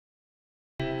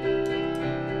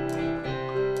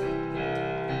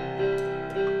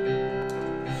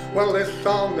Well, this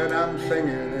song that I'm singing,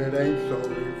 it ain't so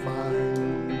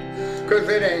refined, 'cause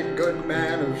it ain't good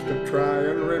manners to try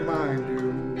and remind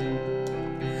you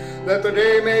that the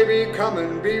day may be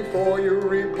coming before you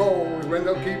repose, when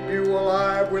they'll keep you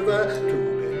alive with a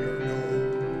tube in your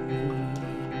nose.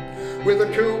 With a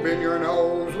tube in your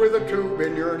nose, with a tube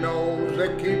in your nose,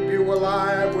 they keep you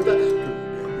alive with a tube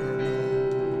in your nose.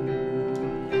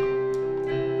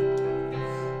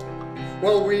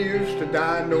 Well, we used to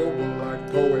die noble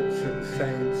like poets and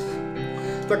saints,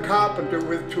 the carpenter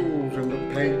with tools and the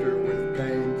painter with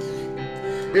paints.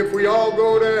 If we all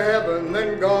go to heaven,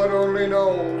 then God only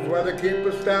knows why they keep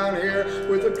us down here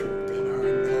with a tube in our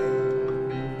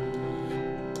nose.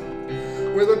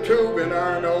 With a tube in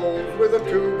our nose, with a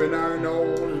tube in our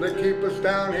nose, they keep us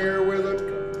down here with a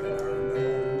tube in our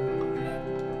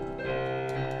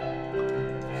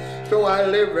nose. So I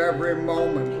live every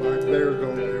moment like there's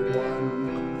only one,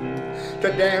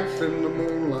 to dance in the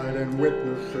moonlight and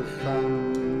witness the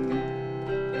sun.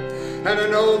 And I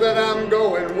know that I'm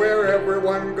going where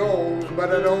everyone goes, but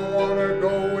I don't want to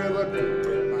go with a tube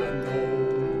in my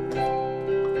nose.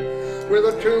 With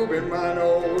a tube in my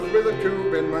nose, with a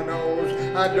tube in my nose,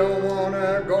 I don't want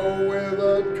to go with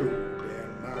a tube.